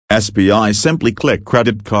SBI SimplyClick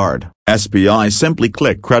Credit Card. SBI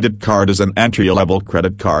SimplyClick Credit Card is an entry-level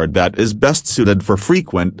credit card that is best suited for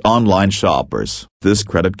frequent online shoppers. This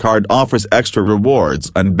credit card offers extra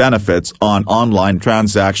rewards and benefits on online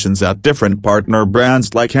transactions at different partner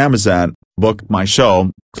brands like Amazon, Book My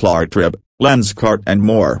Show, Clartrip, Lenskart and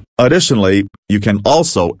more. Additionally, you can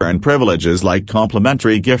also earn privileges like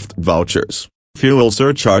complimentary gift vouchers, fuel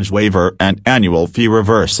surcharge waiver and annual fee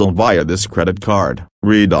reversal via this credit card.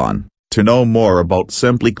 Read on to know more about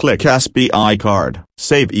SimplyClick SBI card.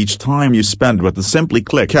 Save each time you spend with the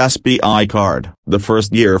SimplyClick SBI card. The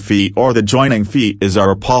first year fee or the joining fee is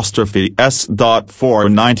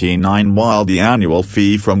 $4.99, while the annual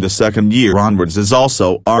fee from the second year onwards is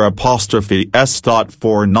also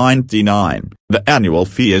 $4.99. The annual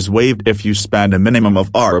fee is waived if you spend a minimum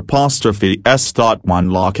of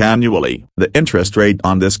 $1 lakh annually. The interest rate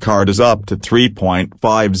on this card is up to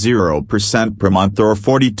 3.50% per month or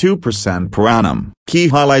 42% per annum. Key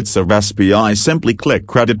highlights of SBI SimplyClick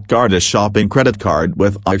Credit Card: a shopping credit card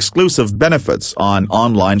with exclusive benefits on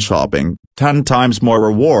online shopping, 10 times more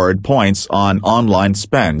reward points on online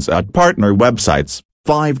spends at partner websites,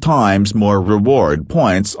 5 times more reward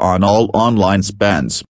points on all online spends,